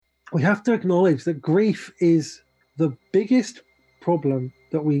we have to acknowledge that grief is the biggest problem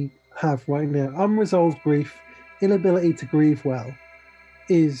that we have right now. Unresolved grief, inability to grieve well,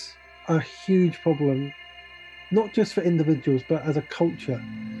 is a huge problem, not just for individuals, but as a culture.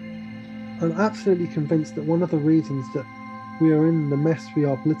 I'm absolutely convinced that one of the reasons that we are in the mess we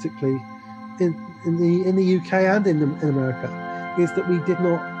are politically in the UK and in America is that we did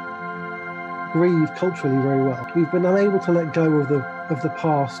not grieve culturally very well. We've been unable to let go of the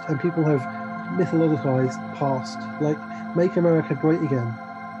past, and people have mythologized past, like make America great again.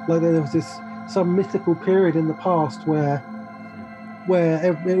 Like there was some mythical period in the past where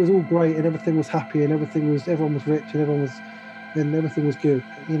it was all great and everything was happy and everyone was rich and everything was good,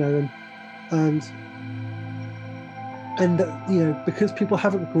 and because people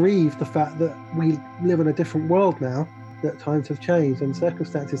haven't grieved the fact that we live in a different world now, that times have changed and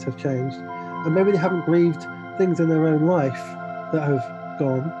circumstances have changed, and maybe they haven't grieved things in their own life that have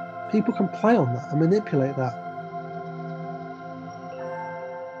gone, people can play on that and manipulate that.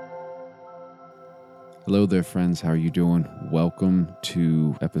 Hello there, friends. How are you doing? Welcome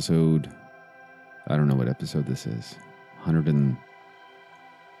to episode, I don't know what episode this is,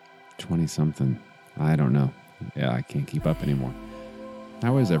 120 something. I don't know. Yeah, I can't keep up anymore.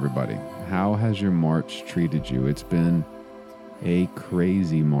 How is everybody? How has your March treated you? It's been a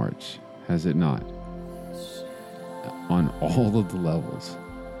crazy March, has it not? On all of the levels.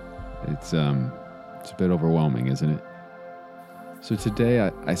 It's a bit overwhelming, isn't it? So today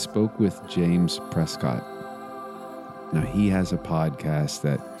I spoke with James Prescott. Now he has a podcast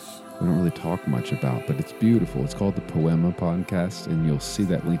that we don't really talk much about, but it's beautiful. It's called the Poema Podcast, and you'll see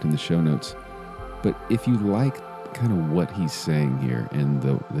that linked in the show notes. But if you like kind of what he's saying here and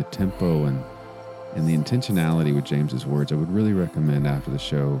the tempo and the intentionality with James's words, I would really recommend after the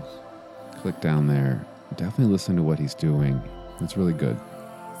show, click down there. Definitely listen to what he's doing. It's really good.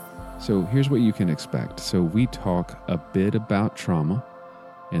 So here's what you can expect. So we talk a bit about trauma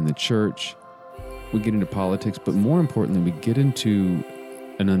and the church. We get into politics, but more importantly, we get into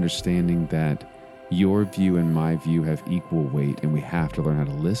an understanding that your view and my view have equal weight, and we have to learn how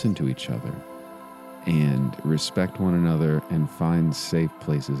to listen to each other and respect one another and find safe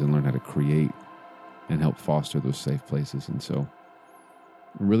places and learn how to create and help foster those safe places. And so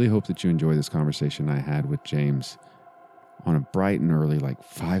I really hope that you enjoy this conversation I had with James on a bright and early, like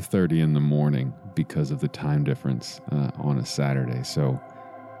 5:30 in the morning because of the time difference on a Saturday. So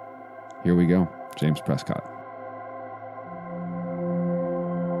here we go. James Prescott.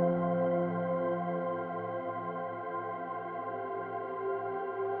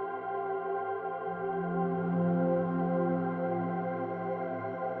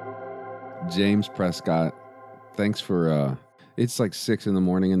 James Prescott, thanks for, it's like 6 in the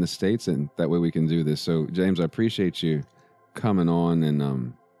morning in the States, and that way we can do this. So James, I appreciate you coming on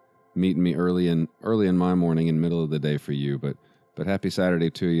and meeting me early in my morning and middle of the day for you, but happy Saturday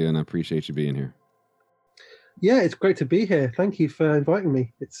to you, and I appreciate you being here. Yeah, it's great to be here. Thank you for inviting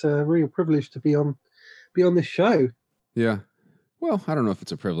me. It's a real privilege to be on this show. Yeah. Well, I don't know if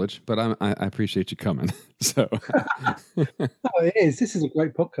it's a privilege, but I appreciate you coming. So it is. This is a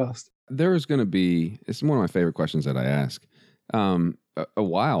great podcast. There is going to be, it's one of my favorite questions that I ask. A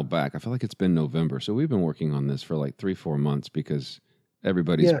while back, I feel like it's been November, so we've been working on this for like 3-4 months because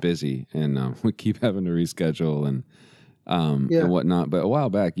everybody's busy and we keep having to reschedule and whatnot. But a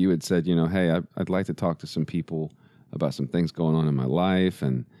while back, you had said, hey, I'd like to talk to some people about some things going on in my life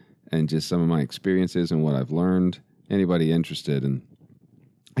and just some of my experiences and what I've learned. Anybody interested? And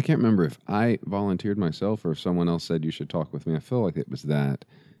I can't remember if I volunteered myself or if someone else said you should talk with me. I feel like it was that.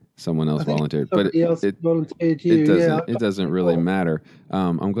 Someone else volunteered, but it doesn't really matter.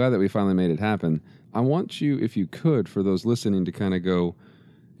 I'm glad that we finally made it happen. I want you, if you could, for those listening to kind of go,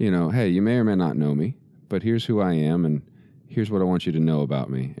 hey, you may or may not know me, but here's who I am and here's what I want you to know about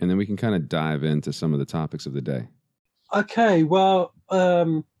me. And then we can kind of dive into some of the topics of the day. Okay. Well,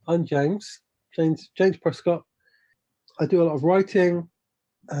 I'm James Prescott. I do a lot of writing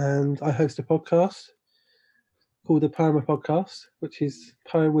and I host a podcast called the Poema Podcast, which is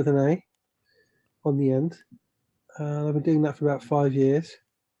poem with an A on the end. I've been doing that for about 5 years,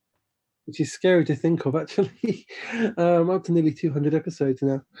 which is scary to think of, actually. I'm up to nearly 200 episodes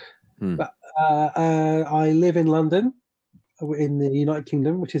now. But I live in London, in the United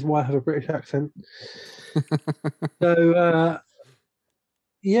Kingdom, which is why I have a British accent. So,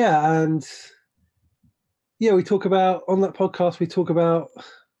 we talk about, on that podcast, we talk about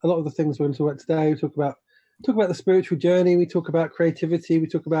a lot of the things we're going to talk about today. We talk about the spiritual journey. We talk about creativity. We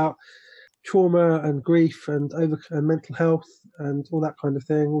talk about trauma and grief and mental health and all that kind of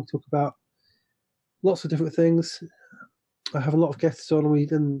thing. We'll talk about lots of different things. I have a lot of guests on, and we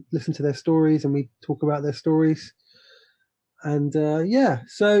then listen to their stories and we talk about their stories. And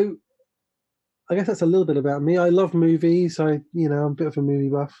so I guess that's a little bit about me. I love movies. I'm a bit of a movie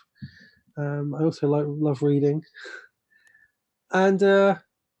buff. I also love reading. And I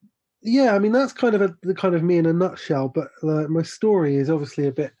mean that's kind of the kind of me in a nutshell. But my story is obviously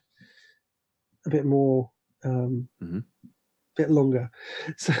a bit more, bit longer.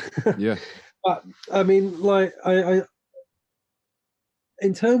 So Yeah. but I mean, like I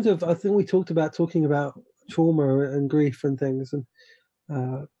in terms of, I think we talking about trauma and grief and things. And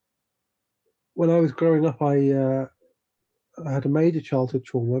when I was growing up, I had a major childhood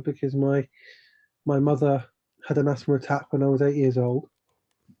trauma because my mother had an asthma attack when I was 8 years old,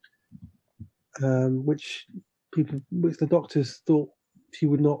 which the doctors thought she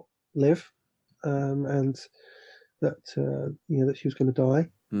would not live, and that that she was going to die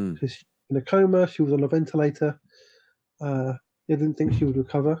because she was in a coma. She was on a ventilator. They didn't think she would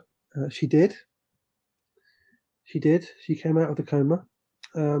recover. She did. She came out of the coma,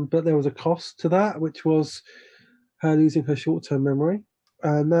 but there was a cost to that, which was her losing her short-term memory,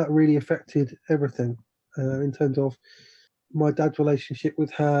 and that really affected everything in terms of my dad's relationship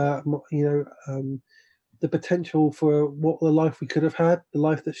with her. The potential for what the life we could have had, the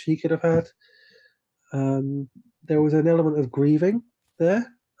life that she could have had. There was an element of grieving there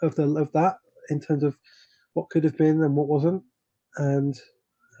of that in terms of what could have been and what wasn't, and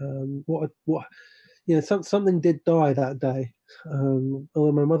what something did die that day,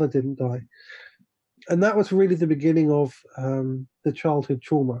 although my mother didn't die. And that was really the beginning of the childhood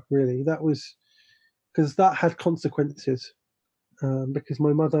trauma. Really, that was because that had consequences. Because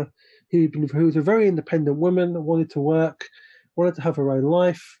my mother, who was a very independent woman, wanted to work, wanted to have her own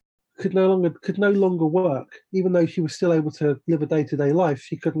life, could no longer work, even though she was still able to live a day-to-day life.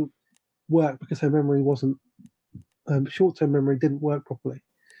 She couldn't work because her memory wasn't, short-term memory didn't work properly.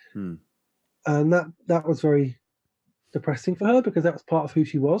 And that was very depressing for her because that was part of who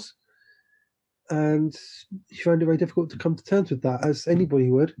she was. And she found it very difficult to come to terms with that, as anybody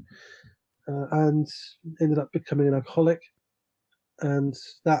would, and ended up becoming an alcoholic. And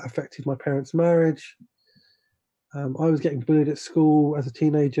that affected my parents' marriage. I was getting bullied at school as a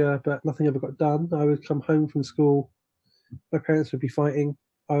teenager, but nothing ever got done. I would come home from school, my parents would be fighting,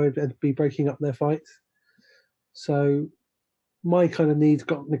 I would be breaking up their fights. So my kind of needs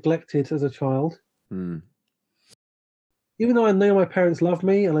got neglected as a child. Even though I know my parents loved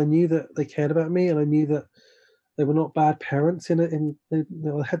me and I knew that they cared about me and I knew that they were not bad parents they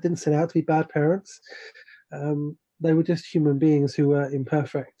didn't set out to be bad parents. They were just human beings who were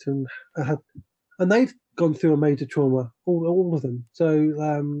imperfect and they'd gone through a major trauma, all of them.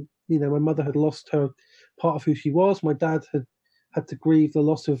 So my mother had lost her part of who she was. My dad had to grieve the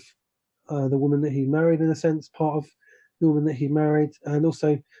loss of the woman that he married, in a sense, part of the woman that he married, and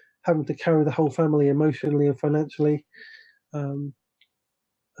also having to carry the whole family emotionally and financially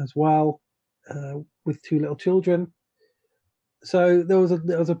as well, with two little children. So there was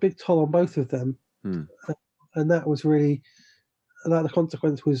a big toll on both of them, and that was really the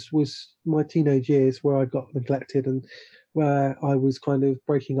consequence was my teenage years where I got neglected and where I was kind of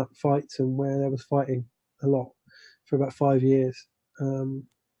breaking up fights and where there was fighting a lot for about 5 years.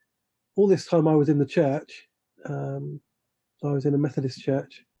 All this time I was in the church. I was in a Methodist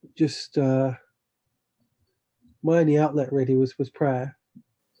church. Just my only outlet really was prayer.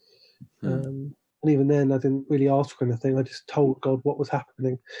 And even then I didn't really ask for anything. I just told God what was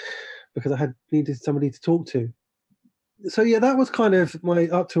happening because I needed somebody to talk to. So yeah, that was kind of my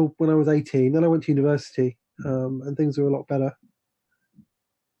up till when I was 18. Then I went to university, and things were a lot better.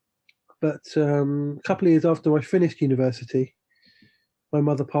 But a couple of years after I finished university, my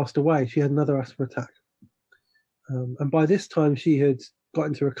mother passed away. She had another asthma attack, and by this time she had got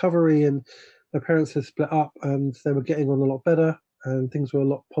into recovery, and my parents had split up, and they were getting on a lot better, and things were a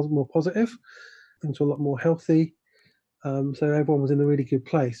lot more positive. Things were a lot more healthy. So everyone was in a really good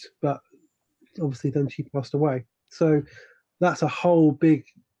place. But obviously, then she passed away. So that's a whole big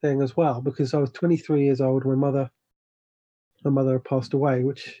thing as well, because I was 23 years old when my mother passed away,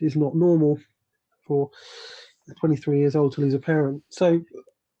 which is not normal for 23 years old to lose a parent. So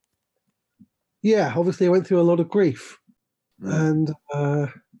yeah, obviously I went through a lot of grief and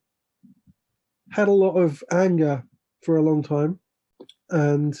had a lot of anger for a long time.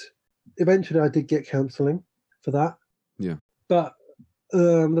 And eventually I did get counselling for that. Yeah. But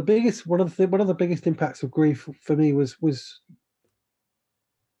one of the biggest impacts of grief for me was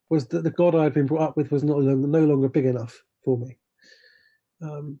that the God I had been brought up with was no longer big enough for me.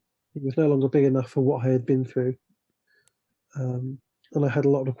 It was no longer big enough for what I had been through, and I had a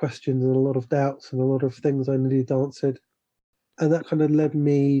lot of questions and a lot of doubts and a lot of things I needed answered. and that kind of led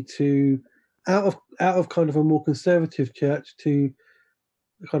me to out of kind of a more conservative church to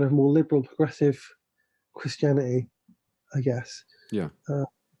a kind of more liberal, progressive Christianity, I guess. Yeah.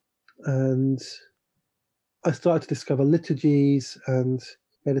 And I started to discover liturgies and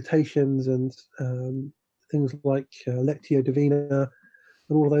meditations and things like Lectio Divina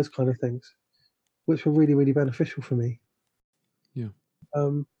and all of those kind of things, which were really, really beneficial for me. Yeah.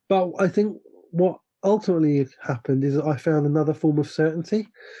 But I think what ultimately happened is that I found another form of certainty,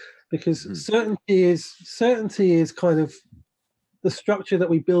 because certainty is kind of the structure that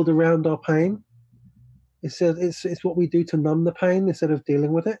we build around our pain. It's what we do to numb the pain instead of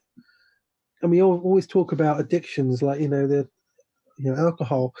dealing with it. And we always talk about addictions, like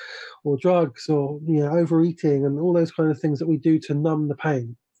alcohol or drugs or overeating and all those kind of things that we do to numb the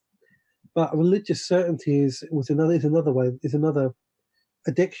pain. But religious certainty is another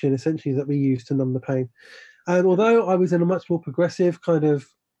addiction essentially that we use to numb the pain. And although I was in a much more progressive kind of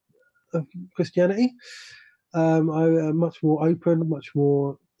Christianity, I'm much more open, much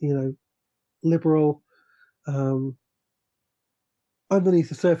more liberal. Underneath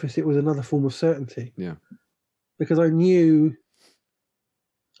the surface, it was another form of certainty. Yeah. Because I knew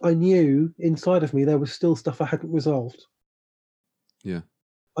inside of me there was still stuff I hadn't resolved. Yeah.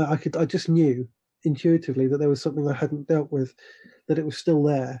 I just knew intuitively that there was something I hadn't dealt with, that it was still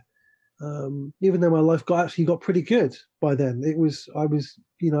there. Even though my life got pretty good by then. I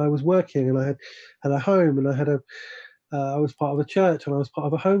was working and I had a home and I was part of a church and I was part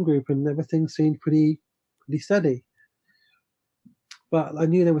of a home group and everything seemed pretty steady. But I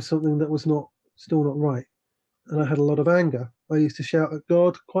knew there was something that was still not right. And I had a lot of anger. I used to shout at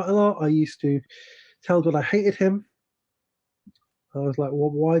God quite a lot. I used to tell God I hated him. I was like, well,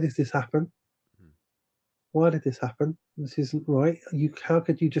 why did this happen? Why did this happen? This isn't right. How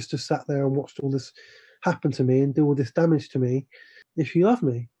could you just have sat there and watched all this happen to me and do all this damage to me if you love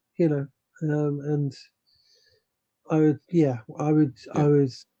me? And I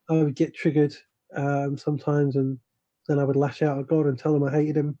would get triggered sometimes, and then I would lash out at God and tell him I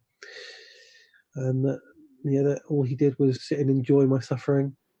hated him, and that all he did was sit and enjoy my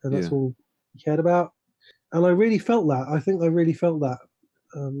suffering, and that's all he cared about. And I really felt that. I think I really felt that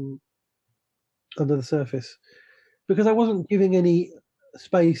under the surface, because I wasn't giving any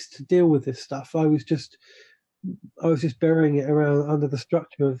space to deal with this stuff. I was just burying it around under the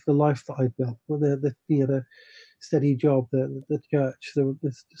structure of the life that I'd built, the steady job, the church,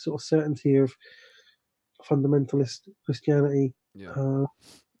 the sort of certainty of fundamentalist Christianity. Yeah.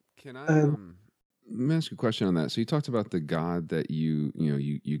 Can I let me ask you a question on that? So you talked about the God that you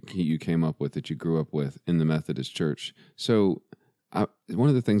came up with, that you grew up with in the Methodist Church. So one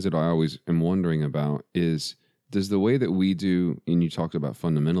of the things that I always am wondering about is, does the way that we do, and you talked about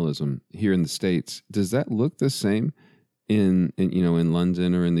fundamentalism here in the States, does that look the same in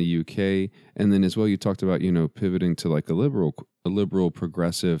London or in the UK? And then as well, you talked about, pivoting to like a liberal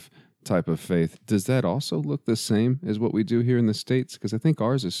progressive type of faith. Does that also look the same as what we do here in the States? Because I think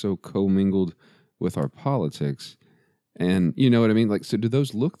ours is so commingled with our politics. And you know what I mean? Like, so do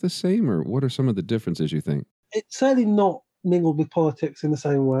those look the same, or what are some of the differences you think? It's certainly not mingled with politics in the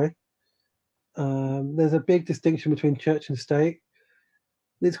same way. There's a big distinction between church and state.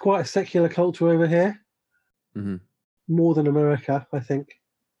 It's quite a secular culture over here, more than America, I think.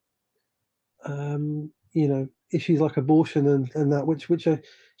 Issues like abortion and that, which are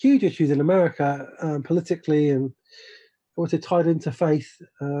huge issues in America politically, and also tied into faith.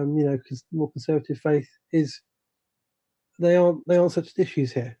 Because more conservative faith they aren't such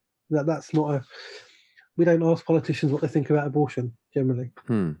issues here. That's not a. We don't ask politicians what they think about abortion generally.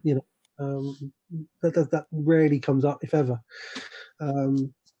 That rarely comes up, if ever.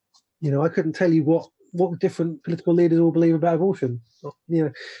 I couldn't tell you what different political leaders all believe about abortion,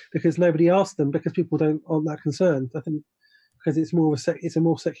 because nobody asked them, because people aren't that concerned. I think because it's a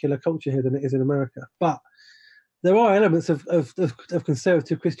more secular culture here than it is in America. But there are elements of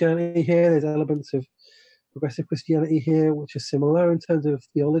conservative Christianity here. There's elements of progressive Christianity here, which are similar in terms of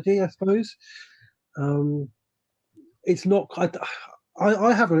theology, I suppose. It's not.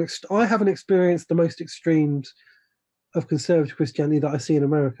 I haven't experienced the most extremes of conservative Christianity that I see in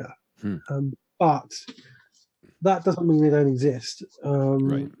America, but that doesn't mean they don't exist.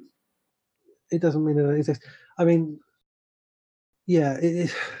 Right. It doesn't mean they don't exist. I mean, yeah,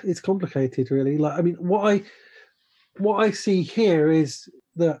 it's complicated, really. Like, I mean, what I see here is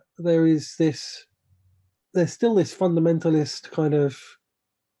that there's still this fundamentalist kind of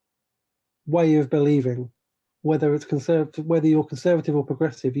way of believing, whether it's conservative, whether you're conservative or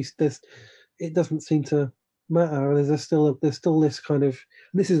progressive. It doesn't seem to matter. There's still this kind of,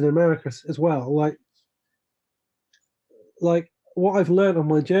 and this is in America as well. Like, like what I've learned on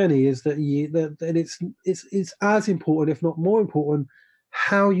my journey is that it's as important, if not more important,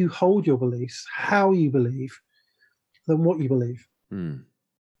 how you hold your beliefs, how you believe, than what you believe. Hmm.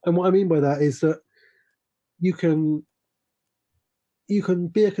 And what I mean by that is that you can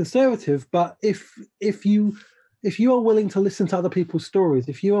be a conservative, but if you are willing to listen to other people's stories,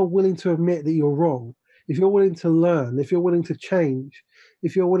 if you are willing to admit that you're wrong, if you're willing to learn, if you're willing to change,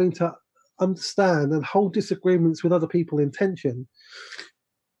 if you're willing to understand and hold disagreements with other people in tension,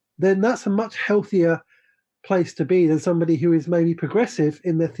 then that's a much healthier place to be than somebody who is maybe progressive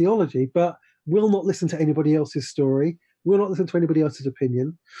in their theology, but will not listen to anybody else's story, will not listen to anybody else's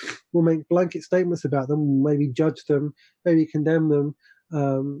opinion, will make blanket statements about them, maybe judge them, maybe condemn them,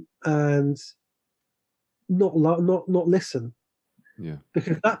 and not listen. Yeah.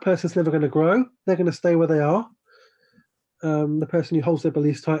 Because that person's never going to grow. They're going to stay where they are. The person who holds their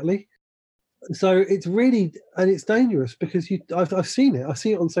beliefs tightly. So it's really, and it's dangerous because I've seen it. I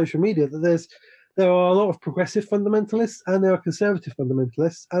see it on social media that there are a lot of progressive fundamentalists and there are conservative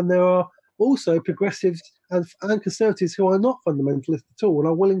fundamentalists, and there are also progressives and conservatives who are not fundamentalists at all and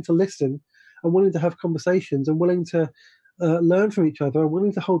are willing to listen and willing to have conversations and willing to learn from each other and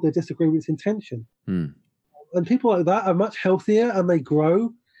willing to hold their disagreements in tension. And people like that are much healthier and they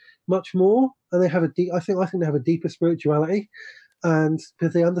grow much more, and they have I think they have a deeper spirituality, and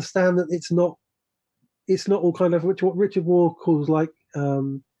because they understand that it's not all kind of what Richard Rohr calls like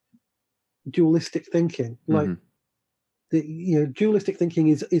dualistic thinking. Like dualistic thinking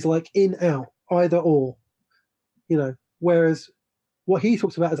is like in out, either or. Whereas what he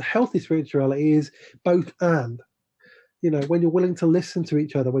talks about as a healthy spirituality is both and. When you're willing to listen to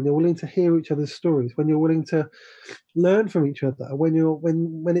each other, when you're willing to hear each other's stories, when you're willing to learn from each other,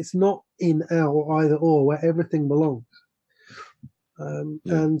 when it's not in out or either or, where everything belongs. And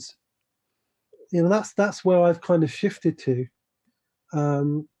that's where I've kind of shifted to,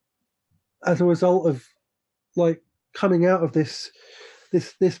 as a result of like coming out of this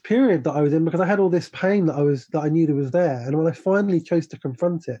period that I was in, because I had all this pain that I knew that was there, and when I finally chose to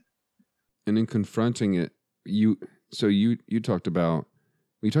confront it. And in confronting it, you talked about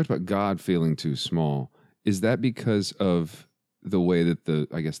God feeling too small. Is that because of the way that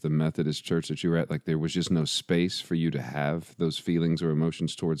the Methodist church that you were at, like there was just no space for you to have those feelings or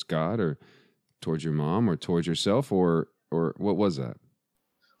emotions towards God or towards your mom or towards yourself, or what was that?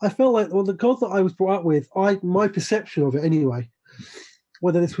 I felt like, the God that I was brought up with, my perception of it anyway,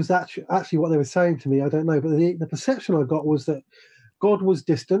 whether this was actually what they were saying to me, I don't know, but the perception I got was that God was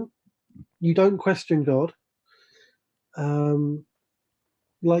distant. You don't question God.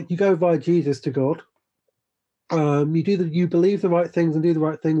 Like you go via Jesus to God. You believe the right things and do the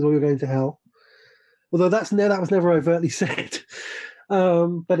right things, or you're going to hell. Although that was never overtly said,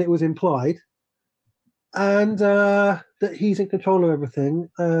 but it was implied. And that he's in control of everything,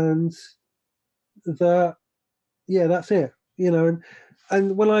 and that's it. And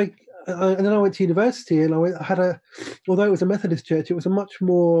when and then I went to university, and although it was a Methodist church, it was a much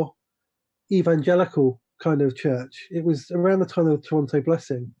more evangelical kind of church. It was around the time of the Toronto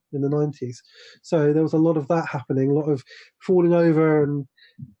Blessing in the 90s. So there was a lot of that happening, a lot of falling over and,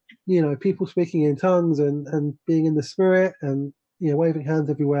 people speaking in tongues and being in the spirit and, waving hands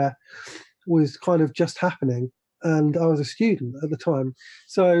everywhere was kind of just happening. And I was a student at the time.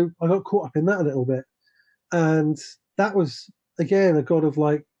 So I got caught up in that a little bit. And that was, again, a God of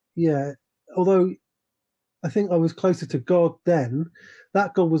although I think I was closer to God then,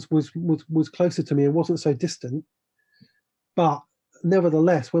 that God was closer to me and wasn't so distant. But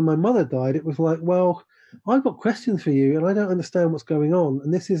nevertheless, when my mother died, it was like, well, I've got questions for you and I don't understand what's going on.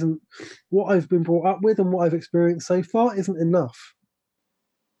 And this isn't what I've been brought up with, and what I've experienced so far isn't enough.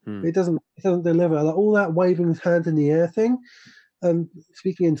 It doesn't deliver. Like all that waving his hand in the air thing and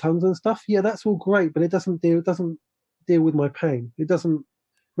speaking in tongues and stuff, that's all great, but it doesn't deal with my pain. It doesn't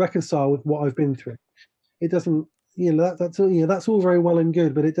reconcile with what I've been through. It doesn't, that's all, that's all very well and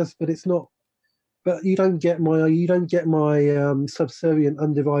good, but it's not. But you don't get my subservient,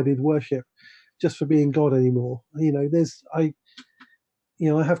 undivided worship just for being God anymore. I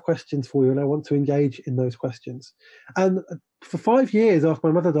have questions for you, and I want to engage in those questions. And for 5 years after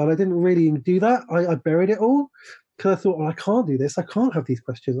my mother died, I didn't really do that. I buried it all because I thought, well, I can't do this. I can't have these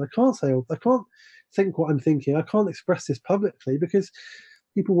questions. I can't think what I'm thinking. I can't express this publicly because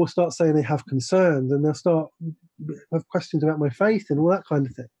people will start saying they have concerns, and they'll start have questions about my faith and all that kind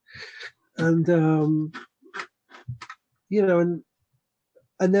of thing. And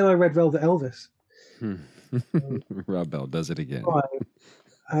and then I read Velvet Elvis. Rob Bell does it again.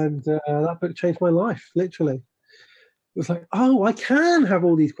 And that book changed my life, literally. It was like, oh, I can have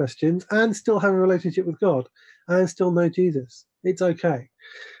all these questions and still have a relationship with God. and still know Jesus. It's okay.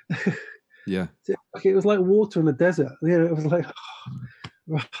 Yeah. It was like water in the desert. It was like,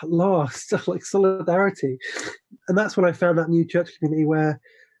 at last, like solidarity. And that's when I found that new church community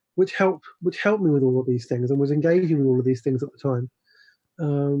which helped me with all of these things and was engaging with all of these things at the time,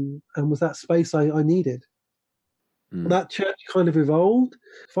 and was that space I needed. That church kind of evolved.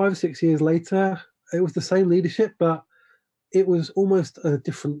 5 or 6 years later, it was the same leadership, but it was almost a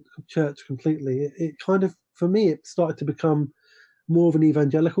different church completely. It kind of, for me, it started to become more of an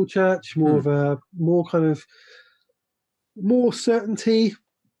evangelical church, more of a more certainty,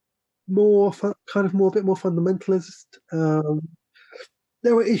 more a bit more fundamentalist.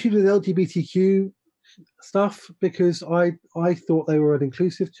 There were issues with LGBTQ stuff because I thought they were an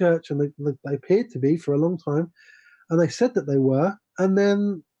inclusive church, and they appeared to be for a long time, and they said that they were. And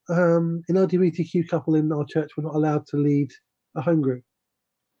then an LGBTQ couple in our church were not allowed to lead a home group,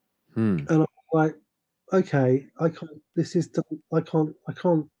 and I'm like, okay, I can't accept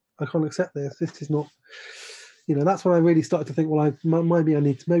this. This is not, that's when I really started to think, well, maybe I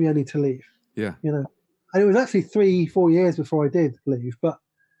need to leave. Yeah. And it was actually 3-4 years before I did leave, but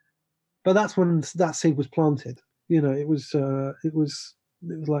that's when that seed was planted. It was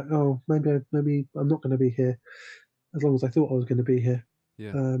like, oh, maybe I'm not going to be here as long as I thought I was going to be here.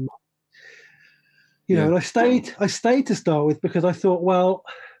 Yeah. And I stayed to start with because I thought, well,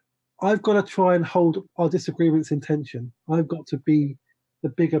 I've got to try and hold our disagreements in tension. I've got to be the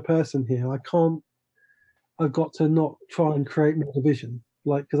bigger person here. I've got to not try and create more division,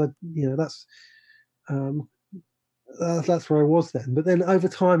 because that's where I was then. But then over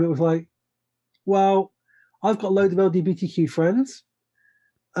time, it was like, well, I've got loads of LGBTQ friends,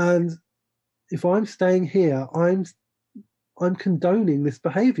 and if I'm staying here, I'm condoning this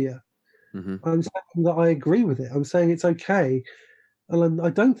behavior. Mm-hmm. I'm saying that I agree with it. I'm saying it's okay, and I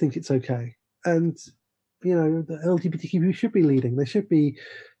don't think it's okay. And the LGBTQ people should be leading. They should be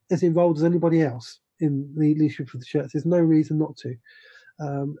as involved as anybody else in the leadership of the church. There's no reason not to.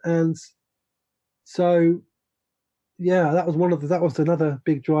 And so, yeah, that was another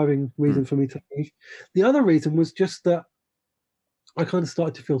big driving reason for me to leave. The other reason was just that I kind of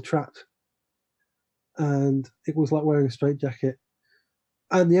started to feel trapped, and it was like wearing a straitjacket.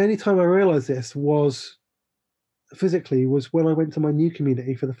 And the only time I realized this was physically was when I went to my new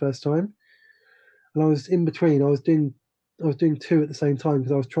community for the first time, and I was in between. I was doing two at the same time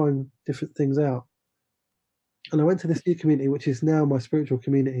because I was trying different things out. And I went to this new community, which is now my spiritual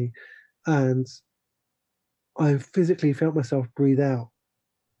community, and I physically felt myself breathe out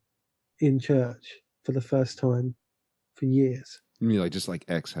in church for the first time for years. You mean just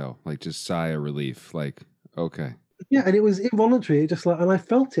exhale, just sigh of relief, okay. Yeah, and it was involuntary. And I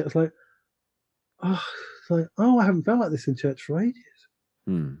felt it. It's like, I haven't felt like this in church for ages.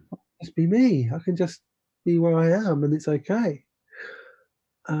 Just be me. I can just be where I am, and it's okay.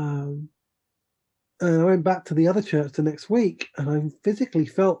 And I went back to the other church the next week, and I physically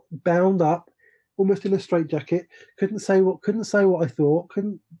felt bound up, almost in a straitjacket. Couldn't say what I thought.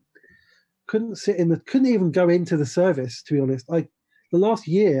 Couldn't even go into the service. To be honest, the last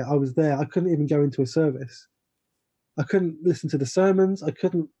year I was there, I couldn't even go into a service. I couldn't listen to the sermons. I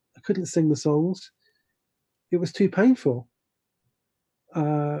couldn't sing the songs. It was too painful.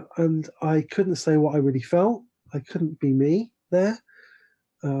 And I couldn't say what I really felt. I couldn't be me there.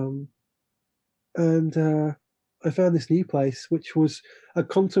 And I found this new place, which was a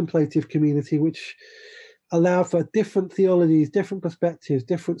contemplative community, which allowed for different theologies, different perspectives,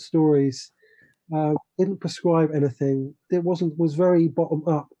 different stories. Didn't prescribe anything. It was very bottom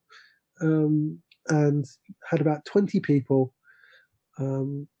up, and had about 20 people.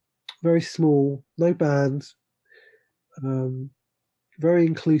 Very small, no bands. Very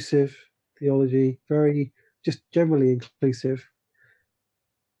inclusive theology, very just generally inclusive,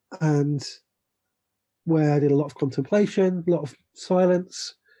 and where I did a lot of contemplation, a lot of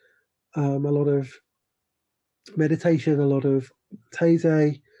silence, a lot of meditation, a lot of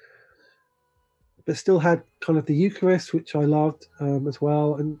Taizé, but still had kind of the Eucharist, which I loved as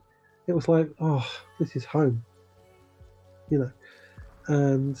well. And it was like, oh, this is home,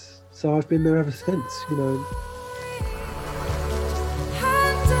 and so I've been there ever since,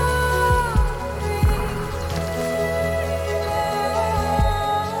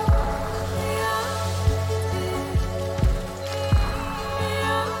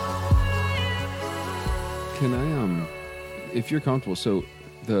 Can I, if you're comfortable, so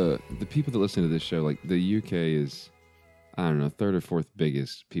the people that listen to this show, the UK is I don't know, third or fourth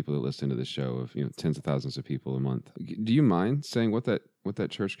biggest people that listen to the show of, tens of thousands of people a month. Do you mind saying what that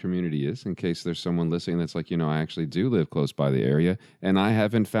church community is in case there's someone listening that's like, I actually do live close by the area and I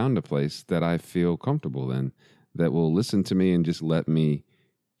haven't found a place that I feel comfortable in that will listen to me and just let me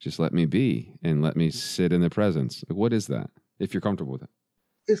be and let me sit in the presence. Like, what is that? If you're comfortable with it.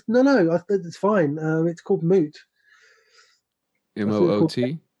 It's fine. It's called Moot.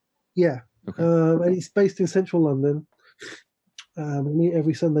 MOOT? Yeah. Okay. And it's based in central London. We meet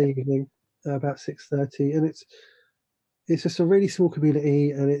every Sunday evening about 6:30, and it's just a really small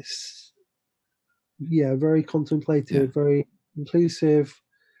community, and it's very contemplative, very inclusive.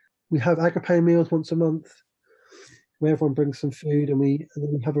 We have agape meals once a month where everyone brings some food, and then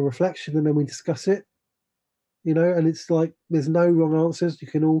we have a reflection, and then we discuss it. And it's like there's no wrong answers.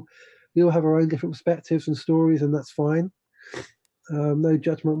 We all have our own different perspectives and stories, and that's fine. No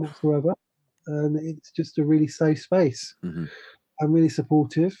judgment whatsoever, and it's just a really safe space. Mm-hmm. I'm really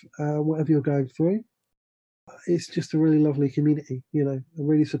supportive, whatever you're going through. It's just a really lovely community, I'm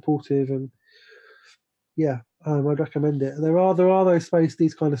really supportive, and I'd recommend it. There are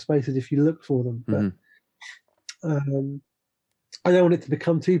these kind of spaces if you look for them, but I don't want it to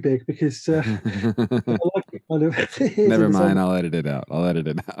become too big because I like it kind of. Never mind, I'll edit it out.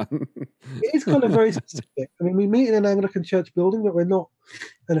 It is kind of very specific. I mean, we meet in an Anglican church building, but we're not,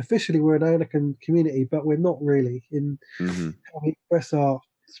 and officially we're an Anglican community, but we're not really in how we express our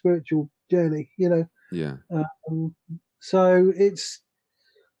spiritual journey, Yeah. So it's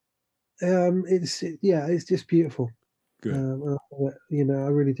just beautiful. Good. I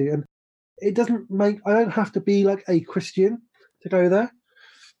really do, and it doesn't I don't have to be like a Christian to go there.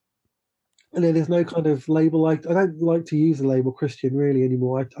 And then there's no kind of label. I don't like to use the label Christian really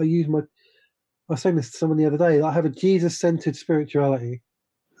anymore. I use I was saying this to someone the other day. I have a Jesus-centered spirituality,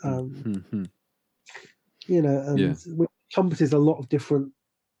 which encompasses a lot of different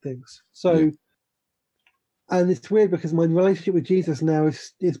things. So, and it's weird because my relationship with Jesus now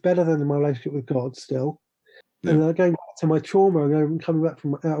is better than my relationship with God still. Yeah. And going back to my trauma, and coming back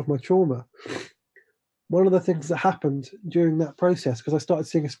out of my trauma. One of the things that happened during that process, because I started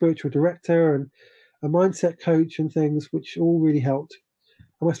seeing a spiritual director and a mindset coach and things, which all really helped.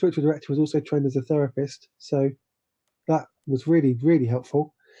 And my spiritual director was also trained as a therapist, so that was really, really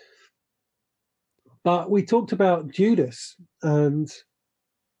helpful. But we talked about Judas and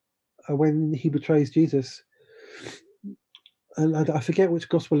when he betrays Jesus. And I forget which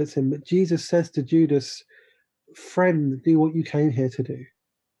gospel it's in, but Jesus says to Judas, "Friend, do what you came here to do."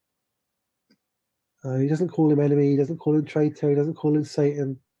 He doesn't call him enemy, he doesn't call him traitor, he doesn't call him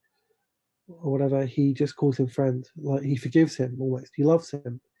Satan or whatever. He just calls him friend. Like, he forgives him almost. He loves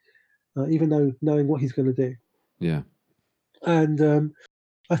him, even though knowing what he's going to do. Yeah. And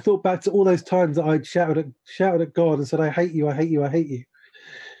I thought back to all those times that I'd shouted at God and said, "I hate you, I hate you, I hate you."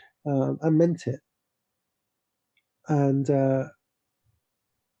 I meant it. And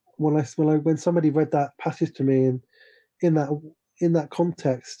when somebody read that passage to me, and in that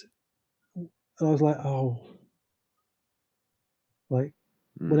context, and I was like, oh, like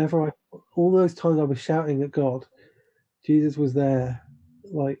whenever all those times I was shouting at God, Jesus was there,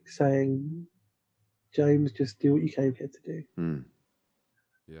 like saying, "James, just do what you came here to do."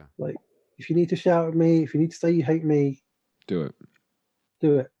 Yeah. Like, if you need to shout at me, if you need to say you hate me, do it.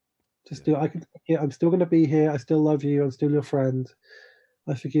 Do it. Just do it. I'm still going to be here. I still love you. I'm still your friend.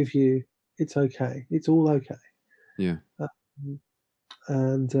 I forgive you. It's okay. It's all okay. Yeah.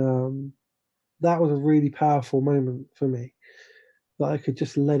 And that was a really powerful moment for me, that I could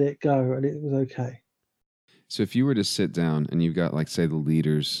just let it go and it was okay. So if you were to sit down and you've got, like, say, the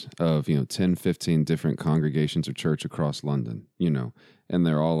leaders of, 10, 15 different congregations or church across London, and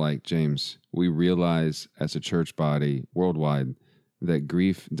they're all like, "James, we realize as a church body worldwide that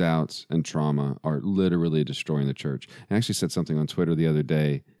grief, doubts, and trauma are literally destroying the church." I actually said something on Twitter the other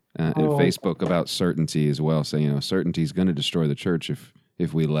day and Facebook about certainty as well, saying, certainty is going to destroy the church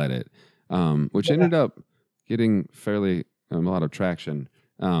if we let it, which ended up getting fairly a lot of traction.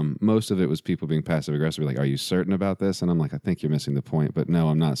 Most of it was people being passive aggressive, like, "Are you certain about this?" And I'm like, "I think you're missing the point, but no,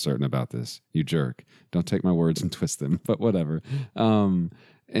 I'm not certain about this. You jerk. Don't take my words and twist them," but whatever. And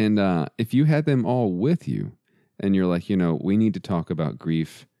if you had them all with you and you're like, we need to talk about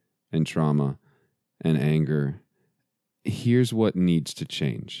grief and trauma and anger, here's what needs to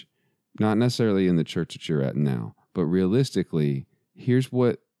change. Not necessarily in the church that you're at now, but realistically, here's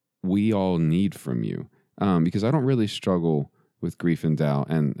what we all need from you. Because I don't really struggle with grief and doubt,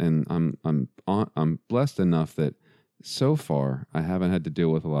 and I'm blessed enough that so far I haven't had to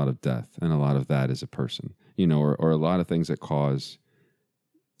deal with a lot of death, and a lot of that as a person, or a lot of things that cause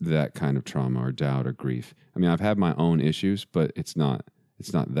that kind of trauma or doubt or grief. I mean, I've had my own issues, but it's not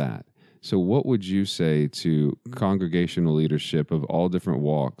that. So what would you say to congregational leadership of all different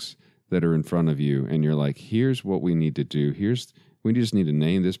walks that are in front of you, and you're like, here's what we need to do. We just need to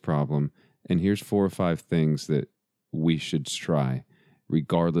name this problem, and here's 4 or 5 things that we should try,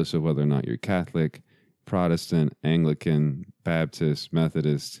 regardless of whether or not you're Catholic, Protestant, Anglican, Baptist,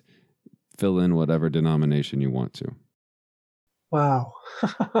 Methodist, fill in whatever denomination you want to. Wow.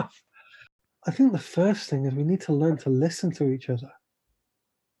 I think the first thing is we need to learn to listen to each other.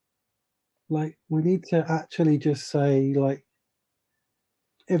 Like, we need to actually just say, like,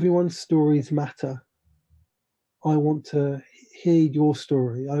 everyone's stories matter. I want to hear your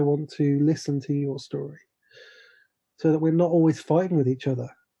story. I want to listen to your story, so that we're not always fighting with each other.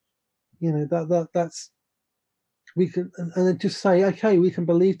 You know, that's we can, and then just say, okay, we can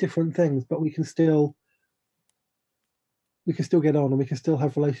believe different things, but we can still get on, and we can still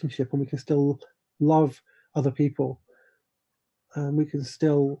have relationship, and we can still love other people, and we can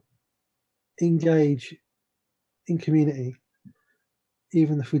still engage in community,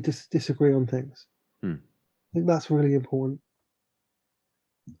 even if we disagree on things. I think that's really important.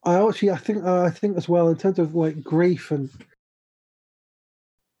 I think as well, in terms of like grief, and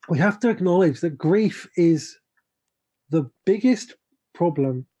we have to acknowledge that grief is the biggest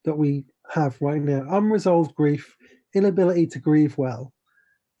problem that we have right now. Unresolved grief, inability to grieve well,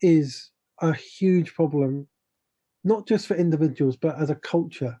 is a huge problem, not just for individuals, but as a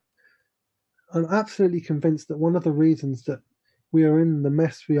culture. I'm absolutely convinced that one of the reasons that we are in the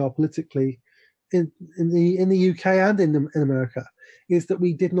mess we are politically in the UK and in America is that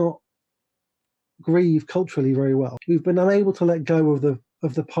we did not grieve culturally very well. We've been unable to let go of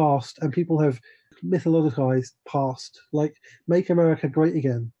the past, and people have mythologized past, like make America great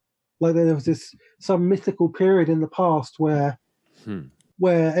again. Like there was some mythical period in the past where it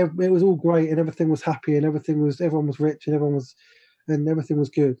was all great and everything was happy and everyone was rich and everything was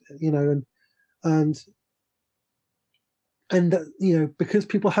good, you know, and you know, because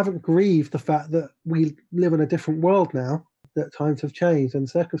people haven't grieved the fact that we live in a different world now, that times have changed and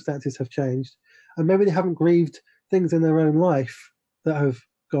circumstances have changed, and maybe they haven't grieved things in their own life that have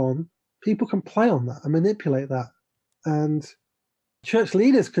gone. People can play on that and manipulate that, and church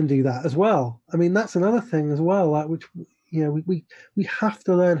leaders can do that as well. I mean, that's another thing as well, like, which, you know, we have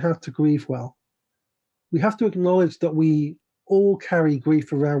to learn how to grieve well. We have to acknowledge that we all carry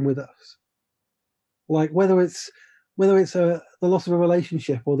grief around with us, like whether it's the loss of a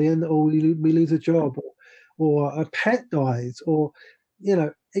relationship, or the end, or we lose a job, or a pet dies, or, you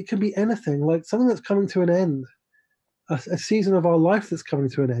know, it can be anything, like something that's coming to an end, a season of our life that's coming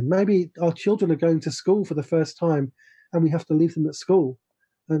to an end. Maybe our children are going to school for the first time and we have to leave them at school,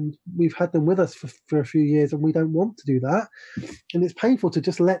 and we've had them with us for a few years and we don't want to do that, and it's painful to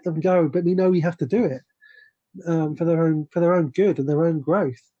just let them go, but we know we have to do it for their own good and their own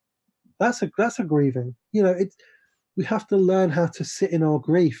growth. That's a grieving. You know, we have to learn how to sit in our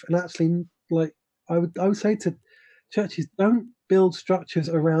grief, and actually, like, I would say to churches, don't build structures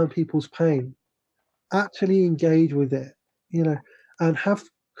around people's pain. Actually engage with it, you know, and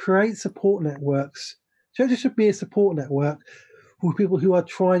create support networks. Churches should be a support network for people who are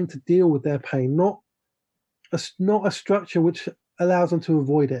trying to deal with their pain, not a structure which allows them to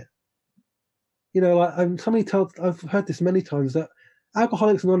avoid it. You know, like I've heard this many times, that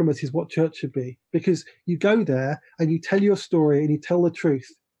Alcoholics Anonymous is what church should be, because you go there and you tell your story and you tell the truth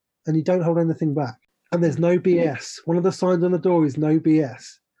and you don't hold anything back. And there's no BS. One of the signs on the door is no BS.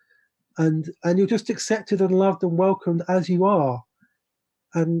 And you're just accepted and loved and welcomed as you are.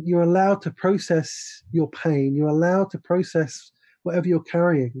 And you're allowed to process your pain. You're allowed to process whatever you're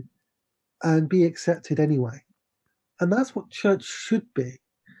carrying and be accepted anyway. And that's what church should be.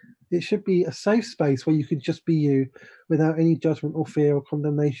 It should be a safe space where you can just be you without any judgment or fear or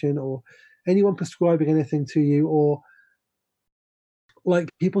condemnation or anyone prescribing anything to you, or like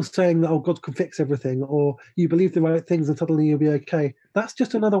people saying that, oh, God can fix everything, or you believe the right things and suddenly you'll be okay. That's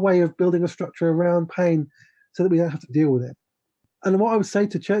just another way of building a structure around pain so that we don't have to deal with it. And what I would say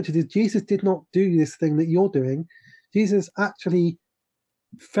to churches is, Jesus did not do this thing that you're doing. Jesus actually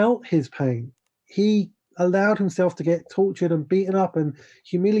felt his pain. He allowed himself to get tortured and beaten up and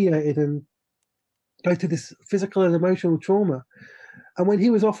humiliated and go to this physical and emotional trauma. And when he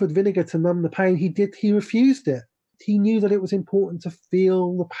was offered vinegar to numb the pain, he refused it. He knew that it was important to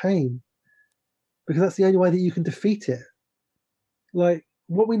feel the pain, because that's the only way that you can defeat it. Like,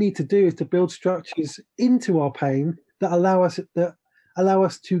 what we need to do is to build structures into our pain that allow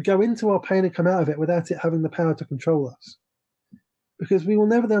us to go into our pain and come out of it without it having the power to control us. Because we will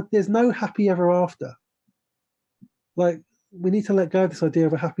never, there's no happy ever after. Like, we need to let go of this idea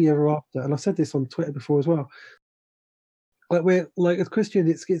of a happy ever after. And I've said this on Twitter before as well. Like we're like as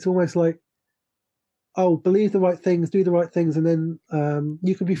Christians, it's almost like, oh, believe the right things, do the right things, and then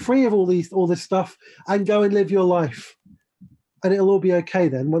you can be free of all this stuff and go and live your life, and it'll all be okay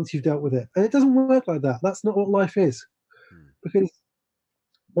then once you've dealt with it. And it doesn't work like that. That's not what life is. Because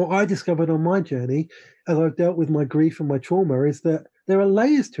what I discovered on my journey, as I've dealt with my grief and my trauma, is that there are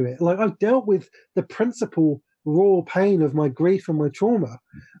layers to it. Like I've dealt with the principal raw pain of my grief and my trauma,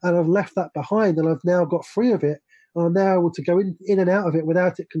 and I've left that behind, and I've now got free of it, and I'm now able to go in and out of it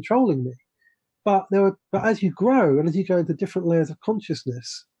without it controlling me. But as you grow and as you go into different layers of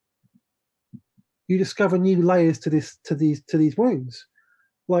consciousness, you discover new layers to these wounds.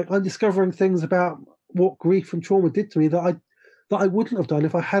 Like I'm discovering things about what grief and trauma did to me that I wouldn't have done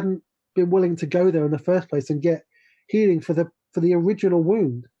if I hadn't been willing to go there in the first place and get healing for the original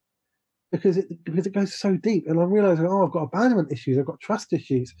wound, because it goes so deep. And I'm realizing, oh, I've got abandonment issues, I've got trust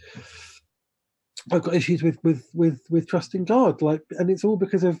issues, I've got issues with trusting God, and it's all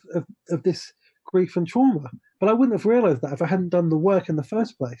because of this grief and trauma. But I wouldn't have realized that if I hadn't done the work in the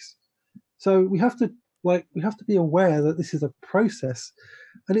first place. So we have to be aware that this is a process,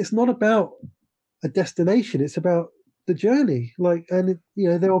 and it's not about a destination. It's about the journey.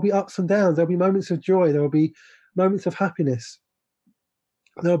 There will be ups and downs. There'll be moments of joy. There will be moments of happiness.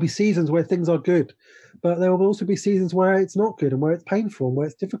 There will be seasons where things are good, but there will also be seasons where it's not good and where it's painful and where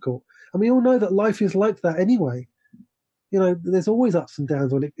it's difficult. And we all know that life is like that anyway. There's always ups and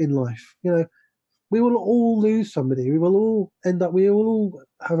downs in life. We will all lose somebody. We will all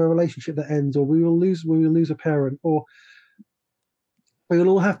have a relationship that ends, or we will lose a parent, or we will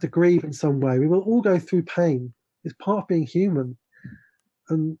all have to grieve in some way. We will all go through pain. It's part of being human.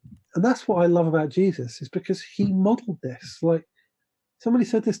 And that's what I love about Jesus, is because he modeled this. Like somebody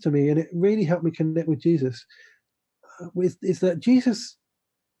said this to me, and it really helped me connect with Jesus. Is that Jesus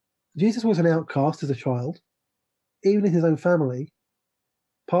was an outcast as a child, even in his own family,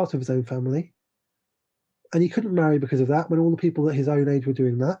 part of his own family. And he couldn't marry because of that, when all the people at his own age were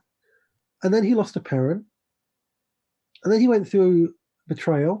doing that. And then he lost a parent. And then he went through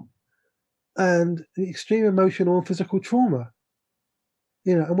betrayal and extreme emotional and physical trauma.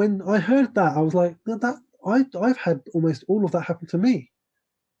 And when I heard that, I was like, I've had almost all of that happen to me.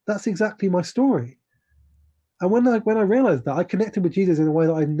 That's exactly my story. And when I realized that, I connected with Jesus in a way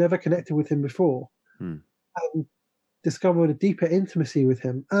that I'd never connected with him before. And discovered a deeper intimacy with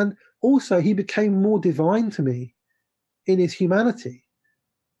him. And also he became more divine to me in his humanity.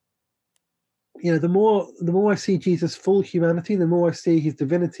 The more I see Jesus' full humanity, the more I see his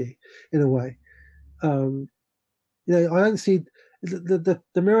divinity in a way. I don't see the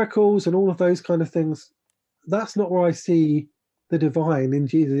miracles and all of those kind of things. That's not where I see the divine in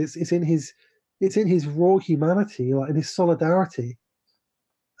Jesus. It's in his raw humanity, like in his solidarity.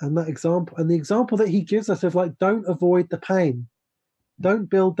 And that example, and the example that he gives us of don't avoid the pain, don't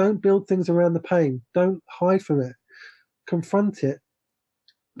build things around the pain, don't hide from it, confront it,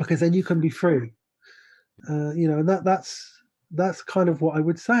 because then you can be free. And that's kind of what I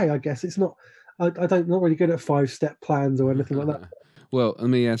would say. I guess it's not. Not really good at 5-step plans or anything like that. Well, let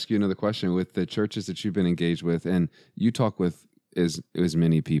me ask you another question. With the churches that you've been engaged with, and you talk with as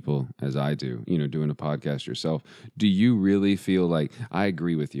many people as I do, doing a podcast yourself, do you really feel like, I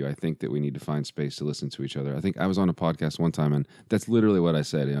agree with you, I think that we need to find space to listen to each other. I think I was on a podcast one time, and that's literally what I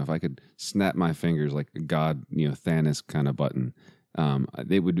said. If I could snap my fingers like a God, Thanos kind of button,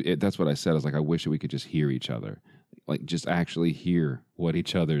 that's what I said. I was like, I wish that we could just hear each other, like just actually hear what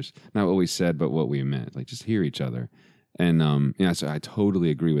each other's, not what we said, but what we meant, like just hear each other. And so I totally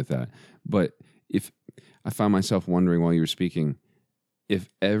agree with that. But if I found myself wondering while you were speaking, if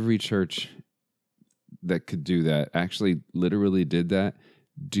every church that could do that actually literally did that,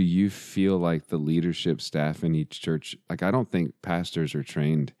 do you feel like the leadership staff in each church, I don't think pastors are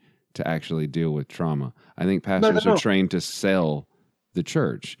trained to actually deal with trauma. I think pastors are trained to sell the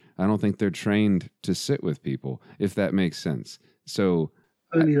church. I don't think they're trained to sit with people, if that makes sense. So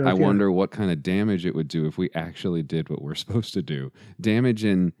I wonder what kind of damage it would do if we actually did what we're supposed to do. Damage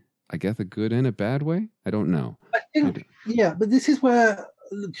in, I guess, a good and a bad way? I don't know. I think, but this is where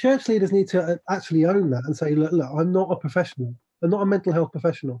church leaders need to actually own that and say, look, I'm not a professional. I'm not a mental health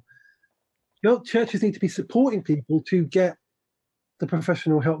professional. Churches need to be supporting people to get the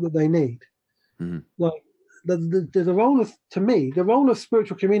professional help that they need. Mm-hmm. The role of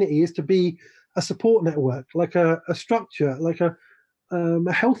spiritual community is to be a support network, like a structure, like a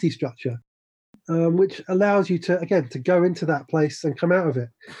healthy structure, which allows you to go into that place and come out of it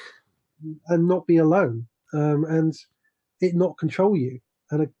and not be alone, and it not control you.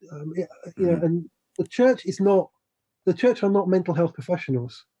 And and the church is not the church are not mental health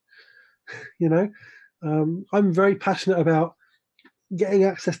professionals. You know, I'm very passionate about getting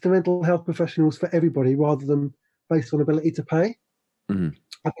access to mental health professionals for everybody rather than based on ability to pay. Mm-hmm.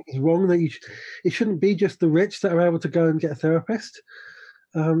 I think it's wrong that it shouldn't be just the rich that are able to go and get a therapist.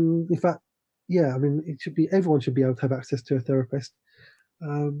 In fact, yeah, I mean, everyone should be able to have access to a therapist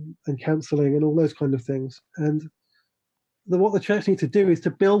and counselling and all those kind of things. And what the church needs to do is to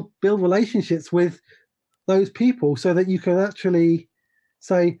build relationships with those people so that you can actually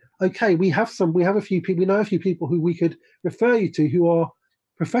say, okay, we know a few people who we could refer you to who are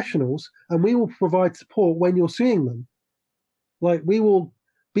professionals, and we will provide support when you're seeing them. Like, we will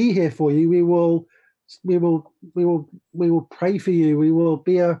be here for you. We will pray for you. We will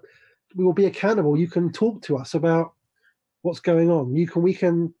be accountable. You can talk to us about what's going on. We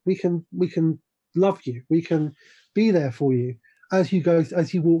can love you. We can be there for you as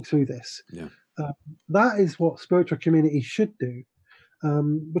you walk through this. Yeah. That is what spiritual community should do,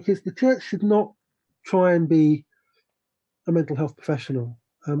 because the church should not try and be a mental health professional.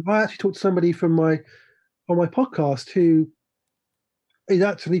 I actually talked to somebody on my podcast who is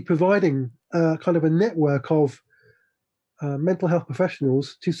actually providing kind of a network of mental health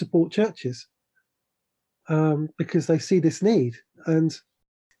professionals to support churches because they see this need, and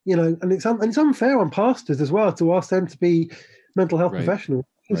and it's unfair on pastors as well to ask them to be mental health professionals.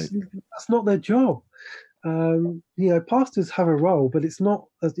 That's not their job. Pastors have a role, but it's not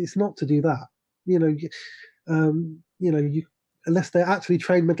to do that. Unless they're actually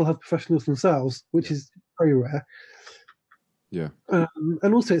trained mental health professionals themselves, which is very rare. Yeah.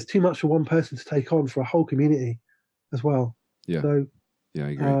 And also, it's too much for one person to take on for a whole community as well. Yeah. So, yeah, I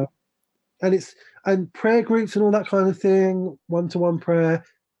agree. And prayer groups and all that kind of thing, one-to-one prayer,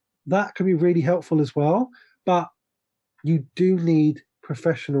 that can be really helpful as well. But you do need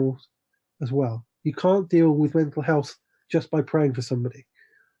professionals as well. You can't deal with mental health just by praying for somebody.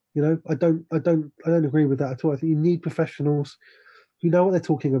 I don't agree with that at all. I think you need professionals who know what they're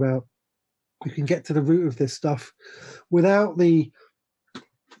talking about, who can get to the root of this stuff without the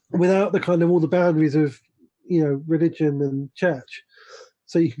kind of all the boundaries of religion and church.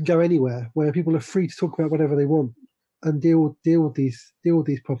 So you can go anywhere where people are free to talk about whatever they want and deal with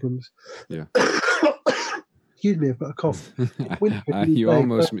these problems. Yeah. Excuse me, I've got a cough. You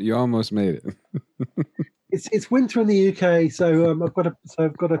almost made it. It's winter in the UK, so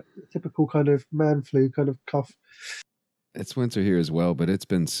I've got a typical kind of man flu kind of cough. It's winter here as well, but it's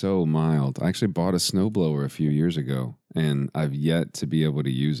been so mild. I actually bought a snowblower a few years ago, and I've yet to be able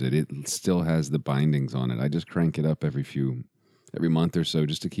to use it. It still has the bindings on it. I just crank it up every month or so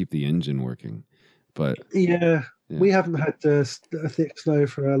just to keep the engine working. But yeah. We haven't had a thick snow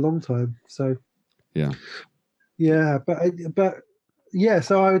for a long time, so yeah. But yeah,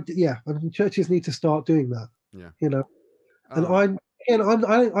 so I mean, churches need to start doing that. Yeah, and I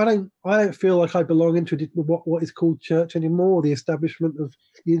don't feel like I belong into what is called church anymore, the establishment of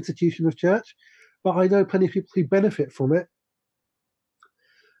the institution of church. But I know plenty of people who benefit from it.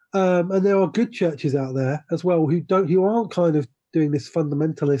 And there are good churches out there as well who aren't kind of doing this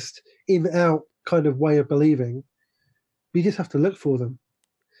fundamentalist in-out kind of way of believing. You just have to look for them.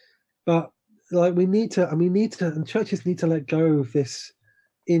 But like and churches need to let go of this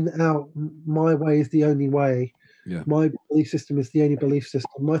in-out, my way is the only way. Yeah. My belief system is the only belief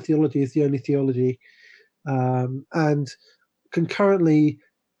system. My theology is the only theology. And concurrently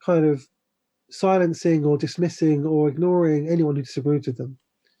kind of silencing or dismissing or ignoring anyone who disagrees with them.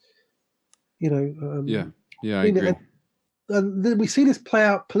 I agree. And then we see this play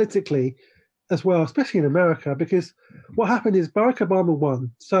out politically as well, especially in America, because what happened is Barack Obama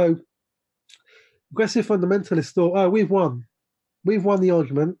won. So progressive fundamentalists thought, oh, we've won the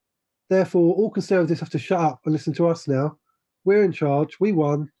argument. Therefore, all conservatives have to shut up and listen to us now. We're in charge. We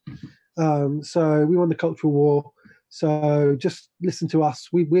won. So we won the cultural war. So just listen to us.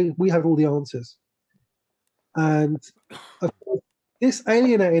 We have all the answers. And of course, this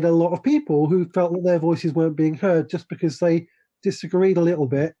alienated a lot of people who felt that their voices weren't being heard just because they disagreed a little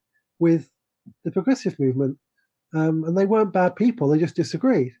bit with the progressive movement. And they weren't bad people. They just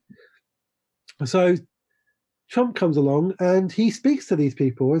disagreed. So Trump comes along and he speaks to these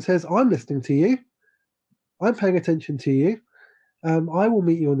people and says, I'm listening to you. I'm paying attention to you. I will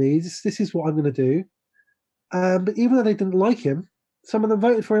meet your needs. This is what I'm going to do. But even though they didn't like him, some of them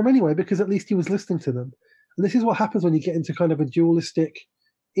voted for him anyway, because at least he was listening to them. And this is what happens when you get into kind of a dualistic,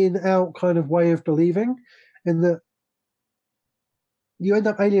 in-out kind of way of believing, in that you end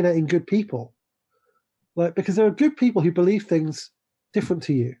up alienating good people. Because there are good people who believe things different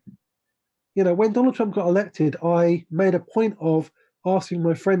to you. When Donald Trump got elected, I made a point of asking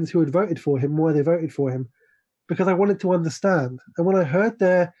my friends who had voted for him why they voted for him, because I wanted to understand. And when I heard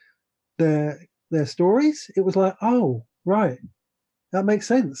their stories, it was like, oh, right, that makes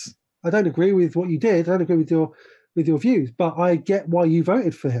sense. I don't agree with what you did. I don't agree with your views, but I get why you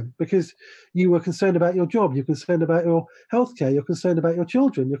voted for him, because you were concerned about your job, you're concerned about your healthcare, you're concerned about your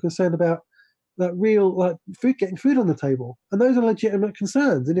children, you're concerned about that real, like, getting food on the table, and those are legitimate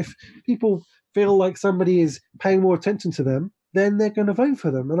concerns. And if people feel like somebody is paying more attention to them, then they're going to vote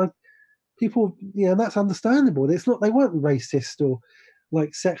for them. And and that's understandable. It's not, they weren't racist or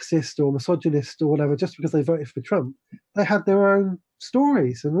like sexist or misogynist or whatever just because they voted for Trump. They had their own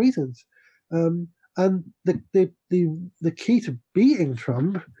stories and reasons. And the key to beating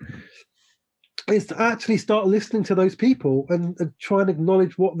Trump is to actually start listening to those people and try and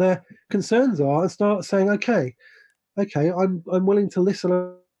acknowledge what their concerns are, and start saying, okay, I'm willing to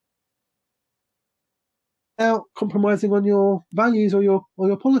listen without compromising on your values or your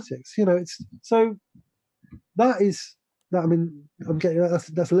politics. It's so that is that. I mean, I'm getting that's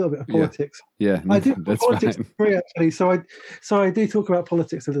a little bit of politics. Yeah, I do that's politics fine. free, actually. So I do talk about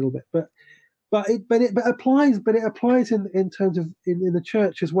politics a little bit, but it applies in terms of in the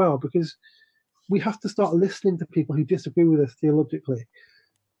church as well, because we have to start listening to people who disagree with us theologically.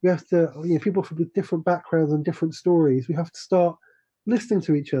 We have to, people from different backgrounds and different stories. We have to start listening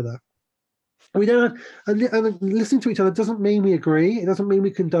to each other. We don't, and listening to each other doesn't mean we agree. It doesn't mean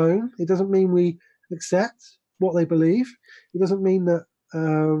we condone. It doesn't mean we accept what they believe. It doesn't mean that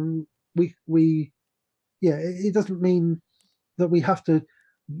it doesn't mean that we have to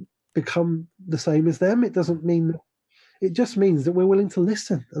become the same as them. It doesn't mean. It just means that we're willing to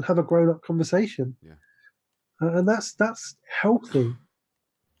listen and have a grown-up conversation. Yeah. And that's healthy.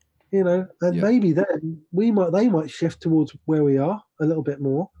 And maybe then they might shift towards where we are a little bit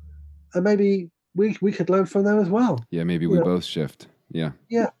more, and maybe we could learn from them as well. Yeah, maybe we both shift. Yeah.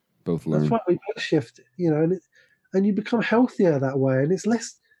 Yeah. Both learn. That's right. We both shift. And you become healthier that way, and it's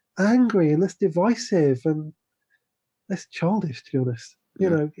less angry and less divisive and less childish, to be honest.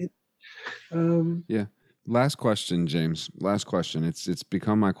 Yeah. Last question, James. Last question. It's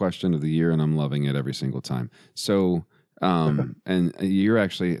become my question of the year, and I'm loving it every single time. So, and you're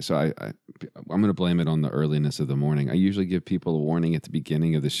actually, so I'm going to blame it on the earliness of the morning. I usually give people a warning at the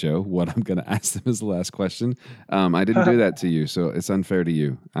beginning of the show what I'm going to ask them as the last question. I didn't do that to you, so it's unfair to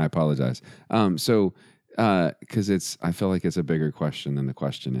you. I apologize. Because I feel like it's a bigger question than the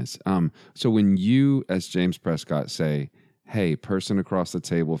question is. So when you, as James Prescott, say, hey, person across the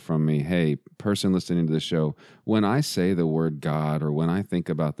table from me, hey, person listening to the show, when I say the word God, or when I think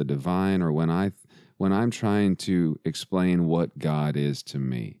about the divine, or when I'm trying to explain what God is to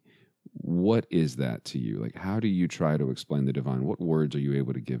me, what is that to you? Like, how do you try to explain the divine? What words are you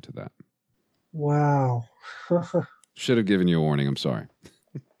able to give to that? Wow. Should have given you a warning. I'm sorry.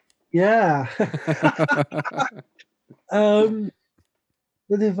 Yeah. The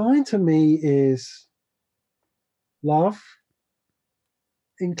divine to me is love,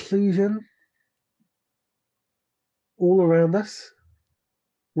 inclusion, all around us,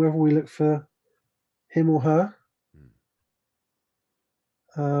 wherever we look for him or her.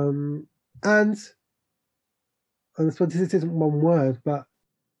 And suppose this isn't one word, but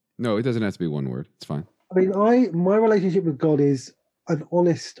no, it doesn't have to be one word. It's fine. I mean, my relationship with God is an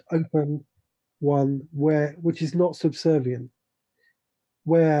honest, open one, which is not subservient,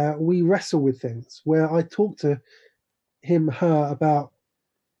 where we wrestle with things, where I talk to him, her about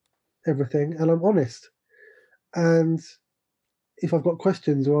everything, and I'm honest. And if I've got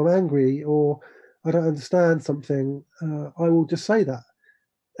questions, or I'm angry, or I don't understand something, I will just say that.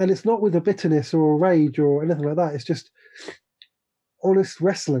 And it's not with a bitterness or a rage or anything like that. It's just honest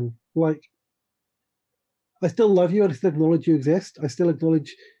wrestling. Like, I still love you, and I still acknowledge you exist. I still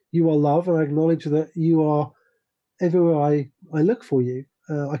acknowledge you are love, and I acknowledge that you are everywhere I look for you.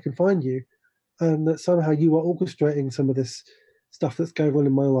 I can find you, and that somehow you are orchestrating some of this stuff that's going on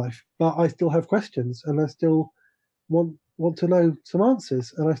in my life. But I still have questions, and I still want to know some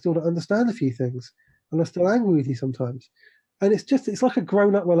answers, and I still don't understand a few things, and I'm still angry with you sometimes. And it's like a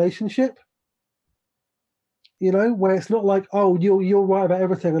grown-up relationship, where it's not like, oh, you're right about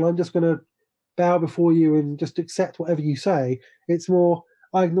everything, and I'm just going to bow before you and just accept whatever you say. It's more,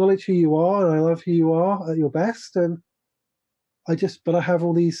 I acknowledge who you are, and I love who you are at your best, and but I have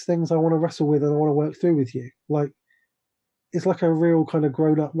all these things I want to wrestle with, and I want to work through with you. Like, it's like a real kind of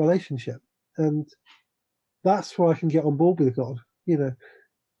grown-up relationship, and that's where I can get on board with God.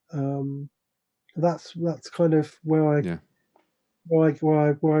 That's kind of where I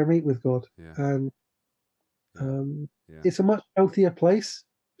meet with God, and it's a much healthier place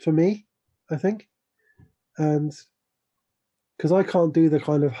for me, I think, and because I can't do the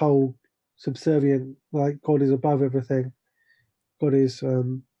kind of whole subservient, like God is above everything. God is.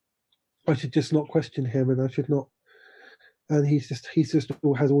 I should just not question him, and I should not. And he's just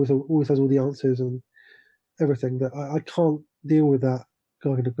always has all the answers and everything. That I can't deal with that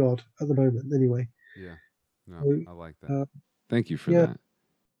kind of God at the moment. Anyway. Yeah. No, So, I like that. Thank you for yeah. that.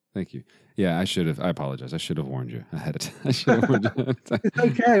 Thank you. Yeah, I apologize. I should have warned you ahead of time. I should have warned you ahead of time. It's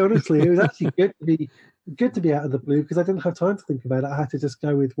okay, honestly. It was actually good to be out of the blue because I didn't have time to think about it. I had to just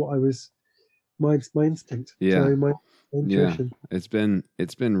go with what I was my instinct. Yeah. So my intuition. Yeah.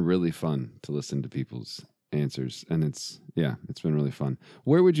 It's been really fun to listen to people's answers, and it's been really fun.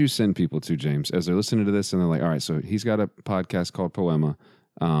 Where would you send people to, James, as they're listening to this and they're like, all right, so he's got a podcast called Poema.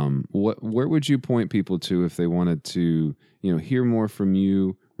 Where would you point people to if they wanted to, hear more from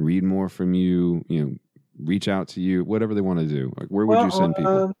you, read more from you, reach out to you, whatever they want to do? Like, where would you send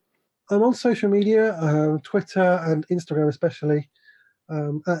people? I'm on social media, Twitter and Instagram especially,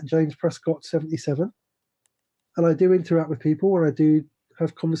 at James Prescott 77, and I do interact with people and I do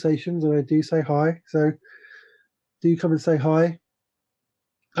have conversations and I do say hi. So do come and say hi.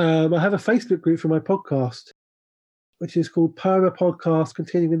 I have a Facebook group for my podcast, which is called Poema Podcast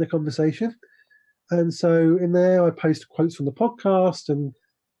Continuing the Conversation. And so in there, I post quotes from the podcast and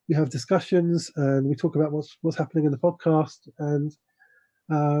we have discussions and we talk about what's happening in the podcast. And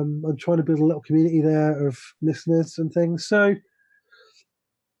I'm trying to build a little community there of listeners and things. So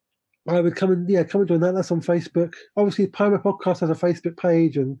I would come and join that. That's on Facebook. Obviously, Poema Podcast has a Facebook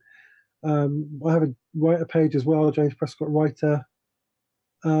page, and I have a writer page as well, James Prescott Writer.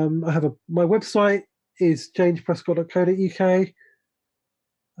 I have my website is jamesprescott.co.uk.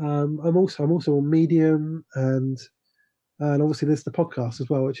 I'm also on Medium, and obviously there's the podcast as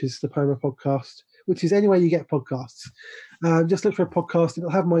well, which is the Poema Podcast, which is anywhere you get podcasts. Just look for a podcast;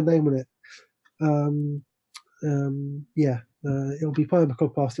 it'll have my name on it. It'll be Poema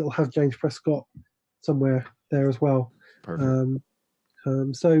Podcast. It'll have James Prescott somewhere there as well. Perfect. I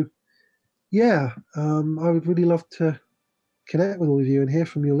would really love to connect with all of you and hear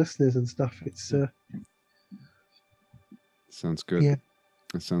from your listeners and stuff. It's sounds good. Yeah,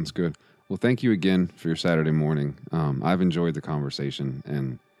 that sounds good. Well, thank you again for your Saturday morning. I've enjoyed the conversation,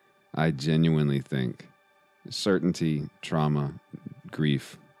 and I genuinely think certainty, trauma,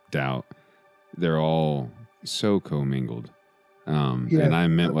 grief, doubt, they're all so commingled. And I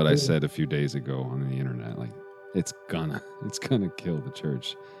meant what I said a few days ago on the internet. Like, it's gonna kill the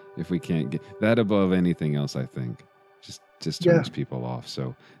church if we can't get that above anything else. I think just turns people off.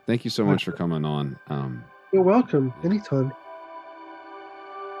 So thank you so much for coming on. You're welcome. Anytime.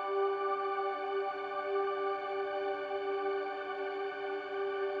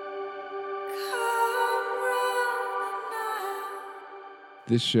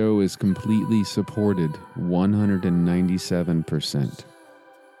 This show is completely supported 197%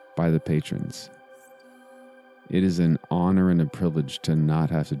 by the patrons. It is an honor and a privilege to not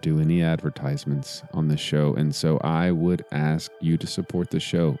have to do any advertisements on the show, and so I would ask you to support the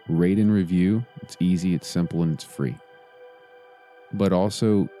show. Rate and review. It's easy, it's simple, and it's free. But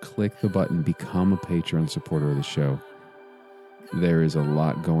also click the button, become a Patreon supporter of the show. There is a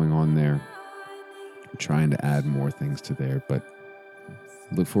lot going on there. I'm trying to add more things to there, but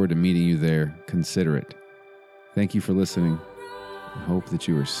look forward to meeting you there. Consider it. Thank you for listening. I hope that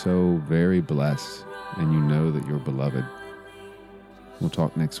you are so very blessed and you know that you're beloved. We'll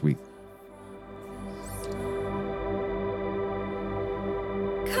talk next week.